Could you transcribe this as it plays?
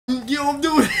Yo, I'm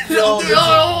doing it. Yo,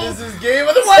 this is game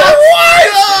of the What?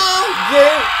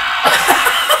 Game.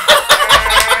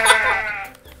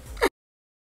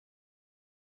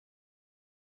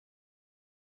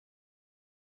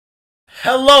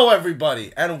 Hello,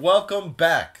 everybody, and welcome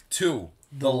back to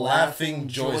the Laughing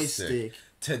Joystick.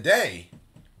 Today,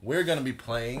 we're gonna be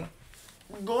playing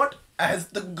Goat. as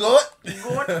the goat.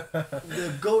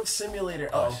 The goat simulator.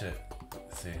 Oh shit!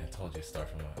 See, I told you start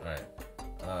from all right.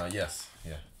 Yes,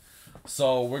 yeah.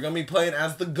 So we're gonna be playing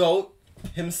as the goat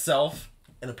himself,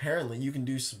 and apparently you can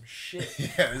do some shit.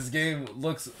 Yeah, this game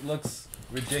looks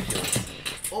ridiculous.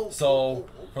 For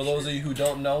those of you who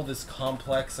don't know this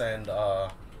complex and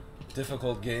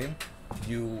difficult game,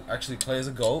 you actually play as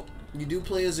a goat. You do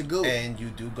play as a goat, and you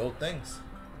do goat things.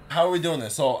 How are we doing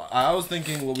this? So I was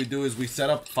thinking what we do is we set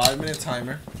up 5-minute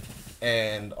timer,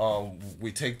 and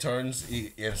we take turns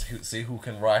and see who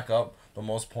can rack up the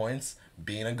most points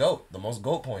being a goat, the most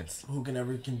goat points. Who can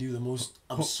do the most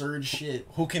absurd shit?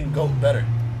 Who can goat better?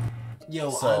 Yo,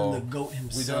 so I'm the goat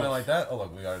himself. We doing it like that? Oh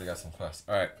look, we already got some quests.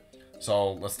 All right,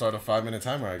 so let's start a 5-minute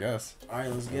timer, I guess. All right,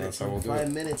 let's get it. So we'll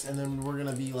 5 minutes, and then we're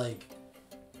gonna be like.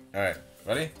 All right,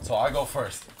 ready? So I go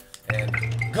first,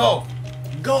 and go.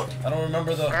 Goat. I don't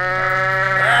remember the.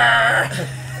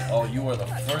 Oh, you were the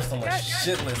first on my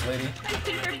shit list, lady. I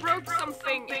think I broke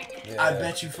something. Yeah. I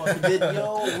bet you fucking did.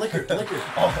 Yo, liquor.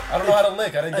 Oh, I don't know how to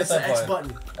lick. I didn't get that X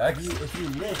button. X? If you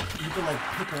lick, you can like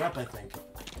pick her up, I think.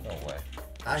 No way.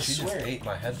 She just swear. ate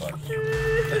my head button.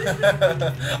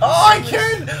 Oh, I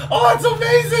can! Oh, that's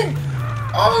amazing!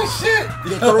 Oh, shit!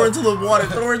 Yo, throw her into the water.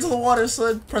 Throw her into the water,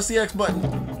 son. Press the X button.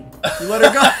 You let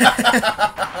her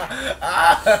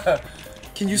go.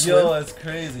 Can you swim? Yo, that's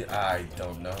crazy. I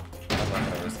don't know. I'm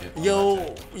not gonna risk it.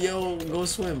 Yo, go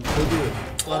swim. Go do it.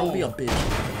 Oh, don't be a bitch.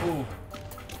 Ooh.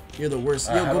 You're the worst.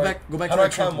 Right, Yo, go back how to do I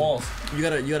that climb walls? You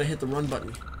gotta hit the run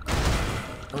button.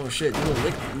 Oh shit! You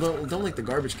don't lick the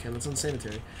garbage can. It's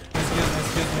unsanitary.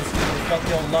 Excuse me. Fuck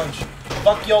your lunch.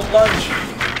 Fuck your lunch.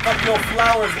 Fuck your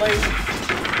flowers, lady.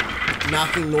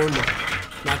 Knocking normal.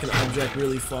 Knocking an object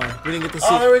really far. We didn't get to see.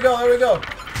 Oh, there we go.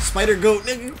 Spider goat,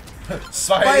 nigga.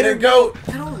 Spider goat.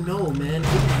 I don't know, man.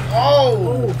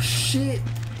 Oh shit.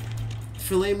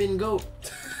 Filet mignon goat.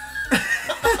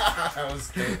 That was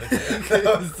stupid.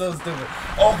 That was so stupid.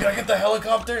 Oh, can I get the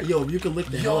helicopter? Yo, you can lick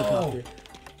the helicopter.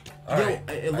 Alright.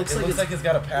 It looks like it's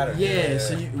got a pattern. Yeah,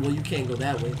 so you can't go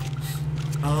that way.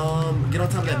 Get on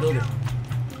top of that building.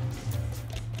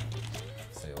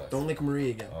 Say less. Don't lick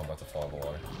Marie again. Oh, I'm about to fall in the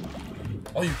water.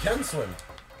 Oh, you can swim.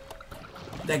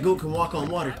 That goat can walk on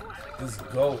water. This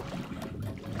goat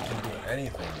can do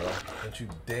anything, bro. Don't you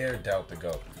dare doubt the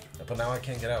goat. But now I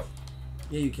can't get out.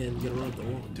 Yeah, you can get around the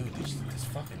wall. Dude, this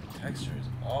fucking texture is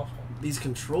awful. These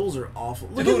controls are awful.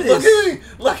 Look Dude, at this. Look at me.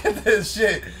 Look at this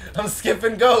shit. I'm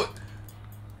skipping goat.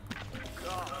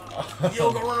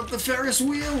 Yo, go run up the Ferris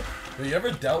wheel. Have you ever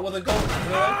dealt with a goat in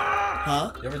your life?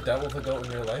 Huh? You ever dealt with a goat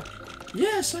in your life?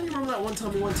 Yeah, son, you remember that one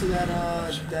time we went to that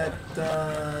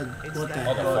what the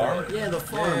hell? The farm? Yeah, the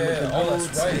farm Yeah, with the goats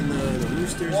that's right. and the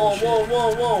roosters Whoa, and shit.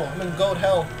 whoa. I'm in goat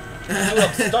hell. Dude,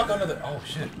 I'm stuck under the... Oh,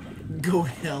 shit. Goat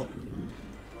hell.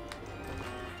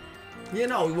 Yeah,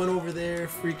 no, we went over there,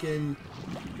 freaking...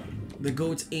 The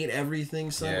goats ate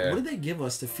everything, son. Yeah. What did they give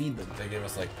us to feed them? They gave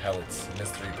us, like, pellets.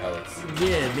 Mystery pellets.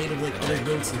 Yeah, made of, like, other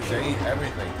goats and They shit. ate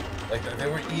everything. Like, they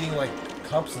were eating, like,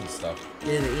 cups and stuff.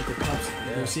 Yeah, they ate the cups.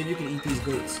 Yeah. See if you can eat these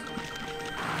goats.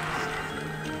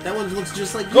 That one looks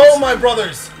just like Go, my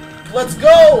brothers! Let's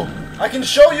go! I can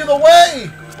show you the way!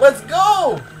 Let's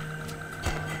go!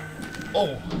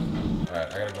 Oh.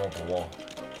 Alright, I gotta go up the wall.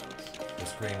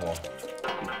 This green wall.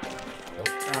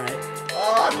 Alright.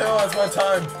 Oh, no, that's my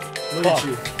time. Look at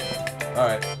you.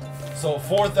 Alright. So,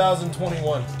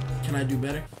 4,021. Can I do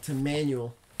better? To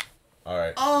manual.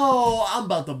 Alright. Oh, I'm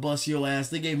about to bust your ass.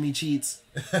 They gave me cheats.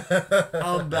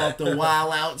 I'm about to wow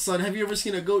out, son. Have you ever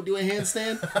seen a goat do a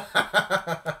handstand?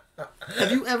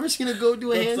 Have you ever seen a goat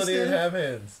do a handstand? So they didn't have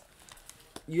hands.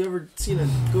 You ever seen a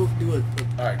goat do a...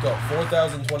 Alright, go.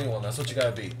 4,021. That's what you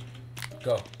gotta beat.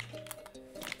 Go.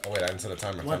 Oh, wait, I didn't set a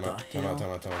timer. What Time out.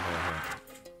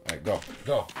 Alright, go.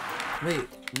 Go.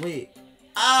 Wait.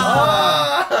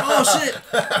 Ah! Oh, shit!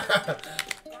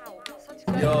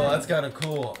 Yo, that's kind of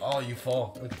cool. Oh, you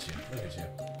fall. Look at you.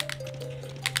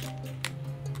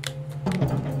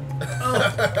 Oh.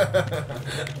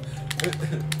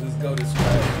 This goat is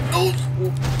trash. Oh!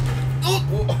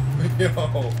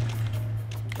 Yo.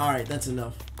 Alright, that's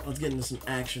enough. Let's get into some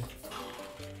action.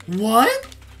 What?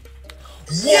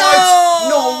 What? Yo!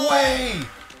 No way!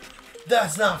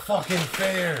 That's not fucking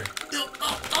fair.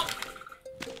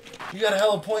 You got a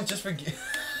hell of points just for...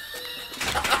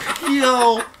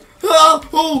 Yo! Go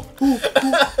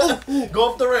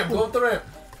up the ramp. Go up the ramp.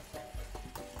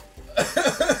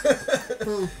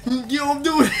 Yo, I'm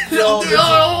doing it. Yo,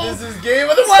 this is game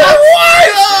of the What?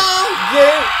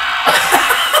 Game.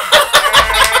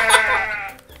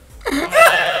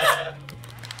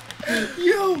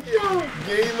 Yo.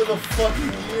 Game of the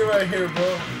fucking year right here,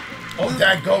 bro. Oh,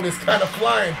 that goat is kind of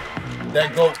flying.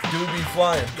 That goat do be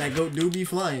flying. That goat do be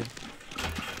flying.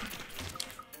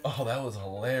 Oh, that was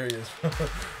hilarious.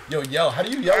 Yo, yell. How do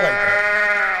you yell like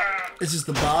that? It's just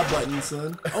the bob button,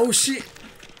 son. Oh shit.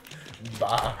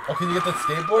 Bah. Oh, can you get the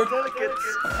skateboard? You can.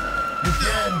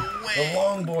 The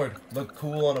longboard. Look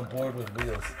cool on a board with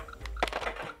wheels.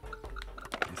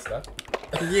 You stuck?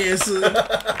 Yeah, son.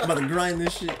 I'm about to grind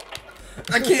this shit.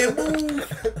 I can't move.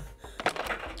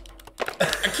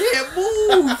 I can't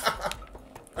move.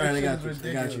 Alright, I got you.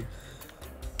 I got you.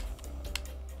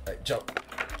 Alright, jump.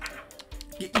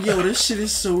 Yo, this shit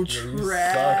is so you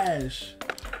trash.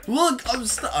 Look, I'm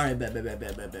stuck. Alright, bet.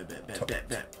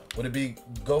 Would it be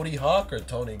Goaty Hawk or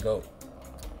Tony Goat?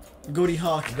 Goaty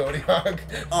Hawk. Goaty Hawk.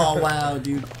 Oh, wow,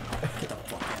 dude. Get the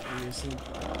fuck out of here, son.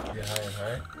 Get high and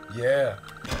high. Yeah.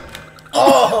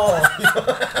 Oh!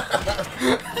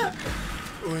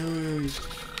 Wait.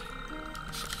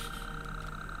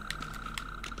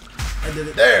 I did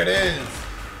it. There it is.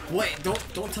 Wait, don't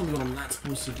tell me what I'm not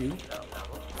supposed to do.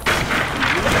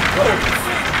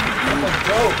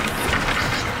 Go.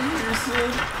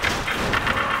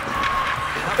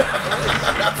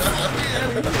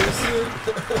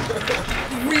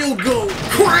 Real goat.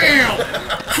 Cram!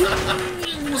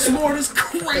 What's more, this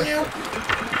cram?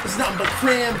 It's nothing but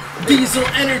cram. Diesel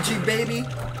energy, baby.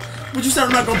 But you said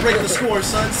I'm not gonna break the score,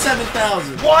 son.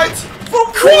 7,000. What?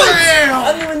 From cram!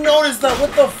 I didn't even notice that.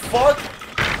 What the fuck?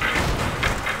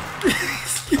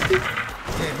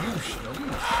 Damn, you shit.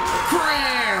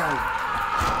 Cram!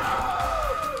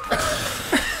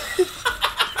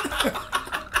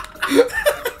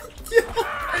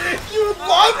 You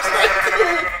launched that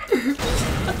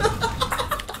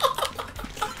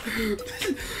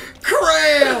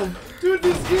Cram! dude.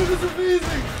 This game is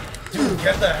amazing. Dude,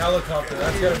 get the helicopter.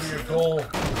 That's gotta be your goal.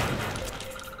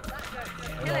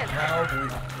 How do we?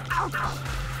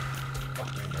 Fuck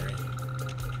me, Marie.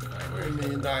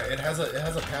 Alright, nah, it has a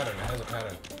pattern. It has a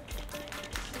pattern.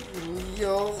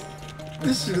 Yo,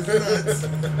 this shit is nuts.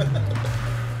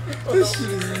 This shit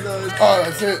is nuts. Oh,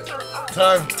 that's it.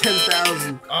 Time.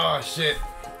 10,000. Oh shit.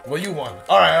 Well, you won.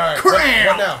 All right. Cram!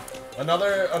 What now?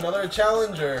 Another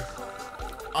challenger.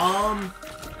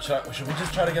 Should we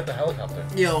just try to get the helicopter?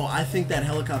 Yo, I think that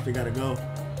helicopter gotta go.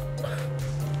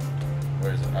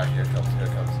 Where is it? Ah, here it comes.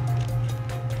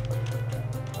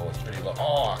 Oh, it's pretty low.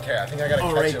 Oh, okay. I think I gotta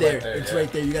catch right it there. right there. It's yeah.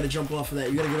 right there. You gotta jump off of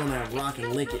that. You gotta get on that rock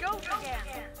and lick it.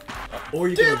 Or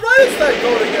you Damn can. right, it's that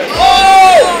goat again.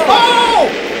 Oh!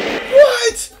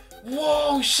 What?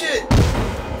 Whoa, shit.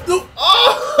 No.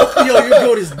 Oh! Yo, your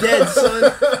goat is dead,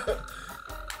 son.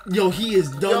 Yo, he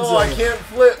is done. Yo, I can't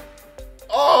flip.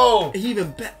 Oh! He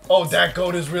even bet. Oh, that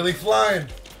goat is really flying.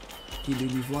 He do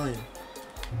be flying.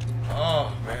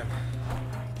 Oh, man.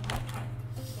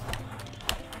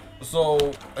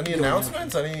 So, any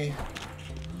announcements? Any...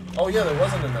 Oh, yeah, there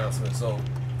was an announcement. So,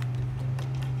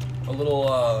 a little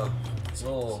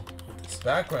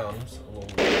background. A little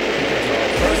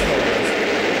personal.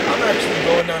 I'm actually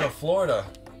going down to Florida.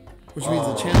 Which means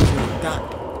the channel's gonna die.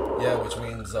 Yeah, which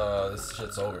means this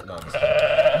shit's over. No, I'm just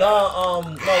kidding. No,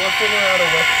 we're figuring out a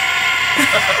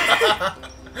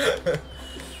way.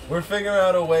 We're figuring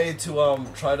out a way to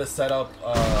try to set up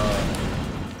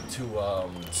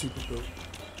Super cool.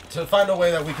 to find a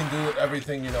way that we can do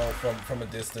everything, you know, from a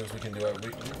distance. We can do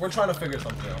it. We're trying to figure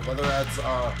something out. Whether that's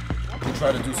we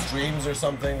try to do streams or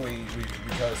something. We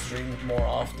try to stream more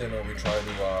often, or we try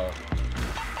to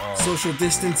social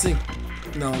distancing.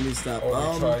 No, let me stop.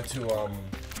 or we try to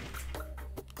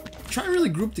try and really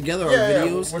group together our Yeah,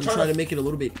 videos we're and trying try to to make it a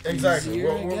little bit exactly.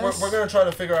 easier. We're gonna try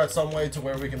to figure out some way to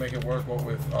where we can make it work. What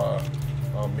with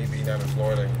me being down in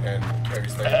Florida and Carrie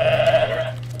staying in New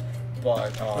York.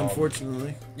 But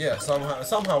Unfortunately, yeah,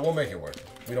 somehow we'll make it work.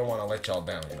 We don't want to let y'all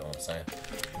down, you know what I'm saying?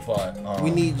 But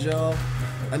we need y'all.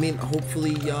 I mean,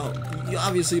 hopefully y'all. You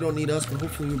obviously don't need us, but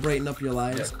hopefully we brighten up your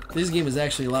lives. Yeah. This game is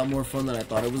actually a lot more fun than I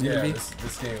thought it was gonna be.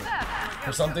 This game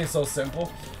for something so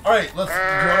simple. All right, let's.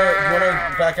 You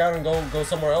wanna back out and go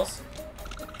somewhere else?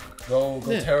 Go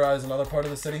terrorize another part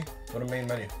of the city. Go to main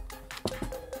menu.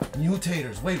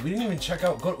 Mutators. Wait, we didn't even check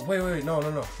out. Wait. No.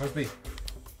 Press B.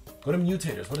 Go to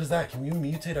mutators. What is that? Can you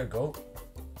mutate our goat?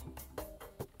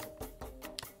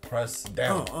 Press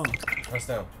down. Oh. Press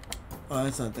down. Oh,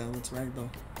 that's not down. That's ragdoll.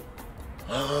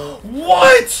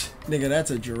 What? Nigga,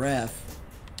 that's a giraffe.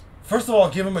 First of all,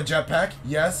 give him a jetpack.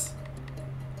 Yes.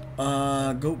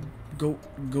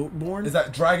 Goatborn? Is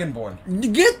that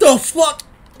Dragonborn? Get the fuck!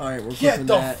 Alright, we're Get the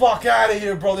that. fuck out of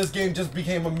here, bro. This game just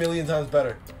became a million times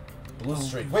better. Blue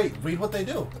Streak. Wait, read what they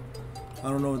do. I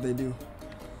don't know what they do.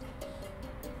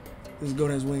 This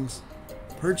goat has wings.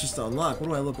 Purchase to unlock. What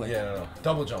do I look like? Yeah, no.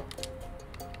 Double jump.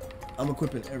 I'm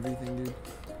equipping everything, dude.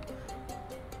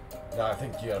 No, I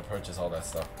think you gotta purchase all that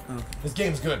stuff. Okay. This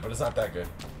game's good, but it's not that good.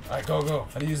 Alright, go.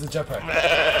 How do you use the jetpack? What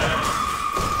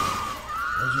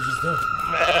did you just do?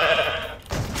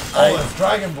 Oh, it's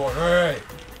Dragonborn. Alright.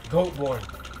 Goatborn.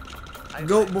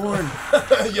 Goatborn.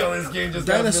 Yo, this game just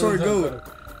Dinosaur got goat.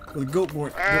 With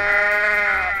Goatborn.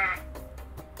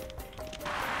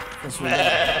 That's what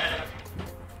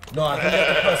No, I think you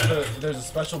have to press there's a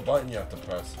special button you have to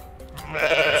press.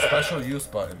 A special use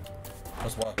button.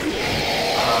 Press what?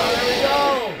 Ah, there we go!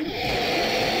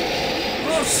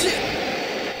 Oh shit!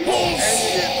 Oh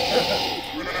shit!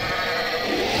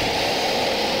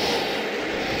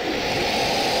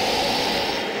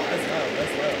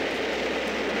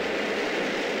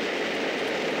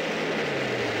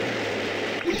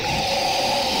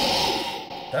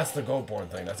 That's the Goatborn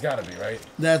thing. That's gotta be, right?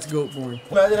 That's Goatborn.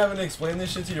 Imagine having to explain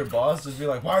this shit to your boss. Just be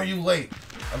like, why are you late?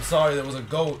 I'm sorry, there was a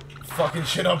goat fucking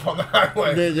shit up on the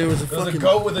highway. There was a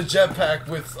goat with a jetpack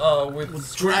with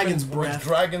dragon's breath. with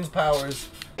dragon's powers.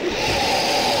 Oh, you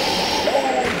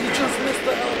just missed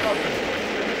the helicopter.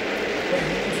 Wait, you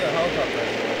used the helicopter.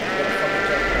 You got a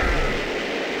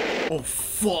fucking jetpack. Oh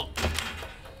fuck!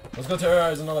 Let's go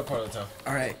terrorize another part of the town.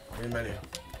 All right. Read menu.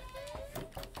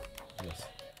 Yes.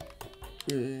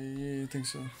 Yeah, I think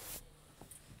so.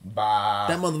 Bah.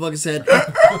 That motherfucker said.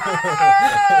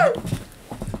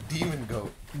 Demon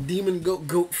goat. Demon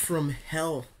goat from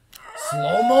hell.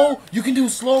 Slow mo? You can do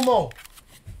slow mo.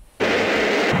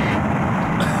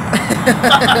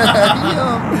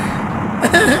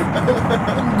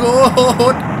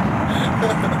 Good.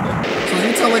 So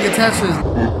you tell like attached to his.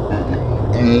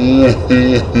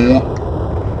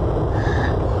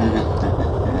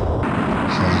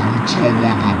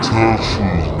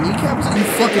 Kneecaps? You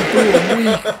fucking threw a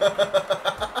week.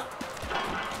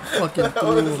 Fucking That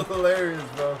threw. was hilarious,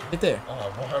 bro. Right there.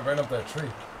 Oh, I ran up that tree.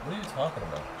 What are you talking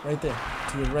about? Right there.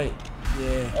 To your right.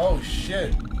 Yeah. Oh,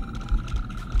 shit.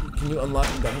 Can you unlock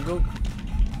the double goat?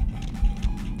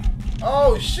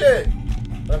 Oh, shit.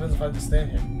 What happens if I just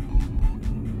stand here?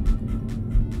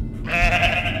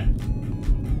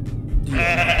 Do you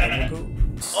unlock the double goat?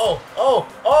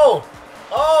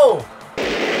 Oh.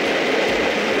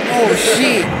 Oh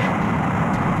shit!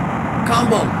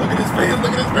 Combo! Look at his face,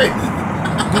 look at his face.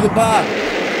 Do the bob.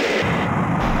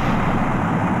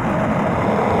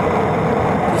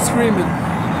 He's screaming.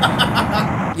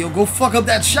 Yo, go fuck up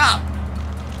that shop!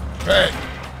 Hey.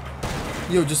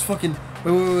 Yo, just fucking...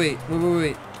 Wait.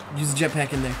 Use the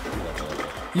jetpack in there.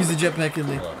 Use the jetpack in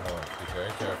there. Hold on. Be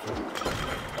very careful.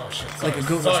 Oh, shit. Like a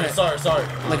goat. Sorry.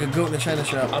 Like a goat in a china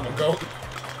shop. I'm a goat.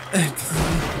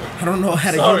 I don't know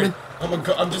how to human.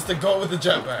 I'm just a goat with a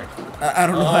jetpack. I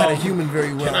don't know how to human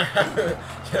very well. Can I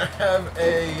have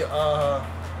a,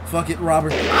 Fuck it,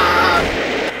 Robert.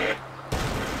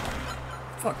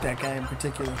 Fuck that guy in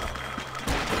particular.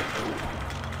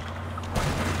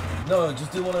 No,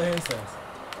 just do one of the handstands.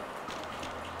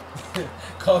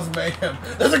 Cause mayhem.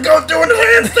 There's a goat doing the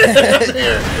handstand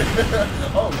here.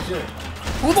 Oh shit.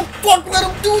 Who the fuck let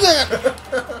him do that?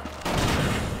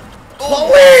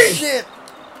 Oh shit.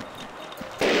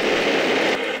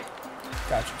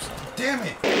 Got you, son. Damn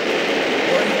it.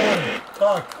 41.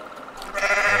 Fuck.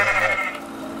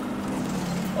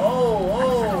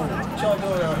 Oh. What y'all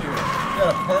doing out here? You got a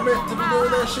permit to be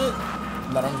doing that shit?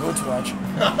 Not on Goat's watch.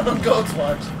 Not on Goat's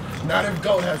watch. Not if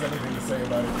Goat has anything to say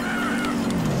about it.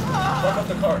 Fuck up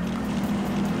the cart.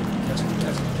 Catch it.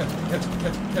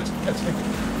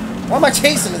 Why am I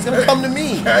chasing? It's gonna come to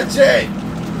me. Catch it!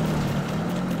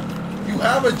 You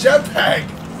have a jetpack!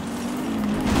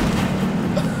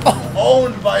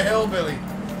 Owned by Hillbilly.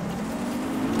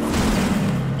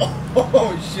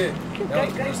 Oh shit. That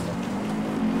was personal.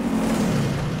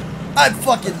 I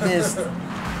fucking missed.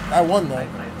 I won though.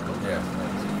 Yeah,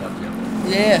 fuck yeah.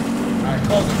 Yeah. Alright,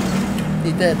 close it.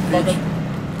 He dead, Fuck bitch. up.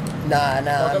 Nah.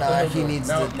 Fuck up the He Hillbilly. needs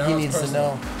Now to. He it's needs to personal. know.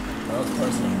 That was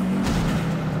personal.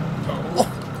 No.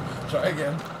 Try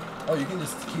again. Oh, you can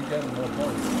just keep getting more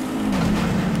points.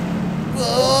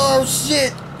 Oh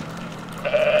shit!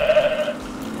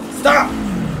 Stop!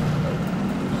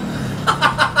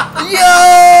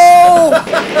 Yo!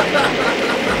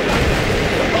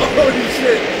 Holy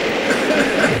shit!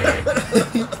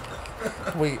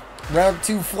 Wait, round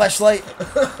 2 flashlight.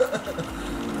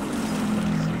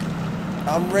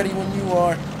 I'm ready when you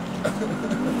are.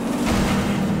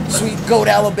 Sweet goat,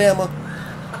 Alabama.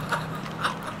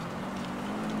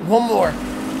 One more.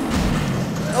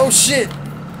 Oh shit.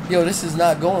 Yo, this is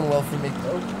not going well for me.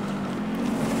 Nope.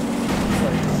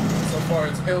 So far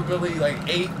it's hillbilly, like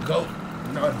 8, goat,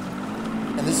 none.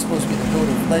 And this is supposed to be the goat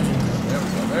of legend. There we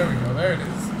go, there we go, there it is.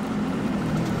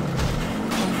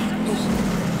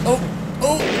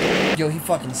 Oh! Yo, he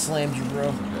fucking slammed you,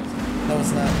 bro. No,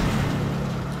 it's not.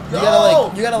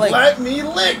 You gotta like. Let me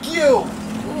lick you!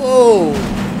 Whoa!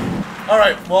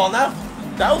 Alright, well, that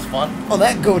was fun. On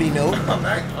that goaty note. on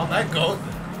that goat.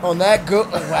 On that goat.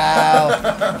 Oh,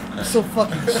 wow. You're so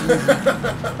fucking cheesy.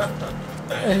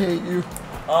 I hate you.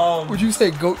 Would you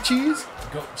say goat cheese?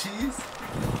 Goat cheese?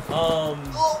 Oh,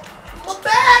 my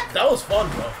back! That was fun,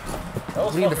 bro. That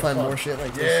was We need to fucking find fun. more shit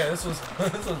like this. Yeah, this was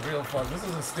real fun. This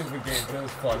was a stupid game, but it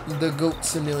was fun. The goat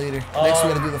simulator. Next,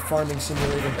 we're gonna do the farming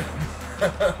simulator.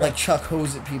 Like Chuck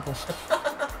hose at people.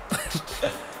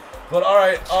 But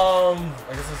alright, I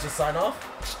guess let's just sign off.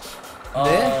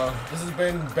 Yeah. This has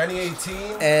been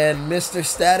Benny18 And Mr.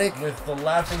 Static. with the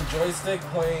Laughing Joystick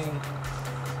playing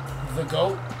the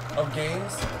GOAT of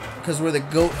games. Because we're the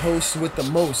goat hosts with the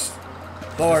most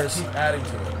bars. Just keep adding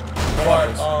to it.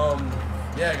 But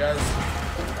yeah, guys,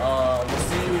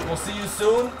 we'll see you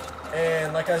soon.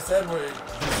 And like I said, this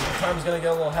time's gonna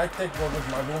get a little hectic. We're with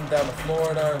my room down to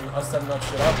Florida and us setting up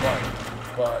shit up,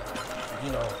 but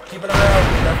you know, keep an eye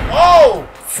out. Oh,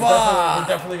 fuck!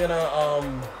 We're definitely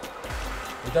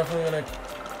gonna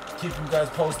keep you guys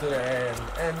posted,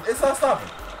 and it's not stopping.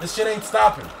 This shit ain't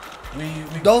stopping. We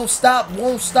don't stop,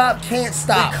 won't stop, can't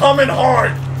stop. We coming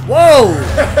hard. Whoa!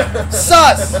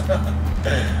 Sus!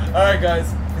 Alright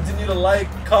guys, continue to like,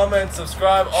 comment,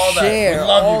 subscribe, all that. Share, We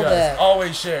love all you guys. that.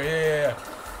 Always share. Yeah.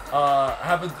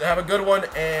 Have a good one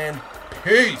and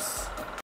peace.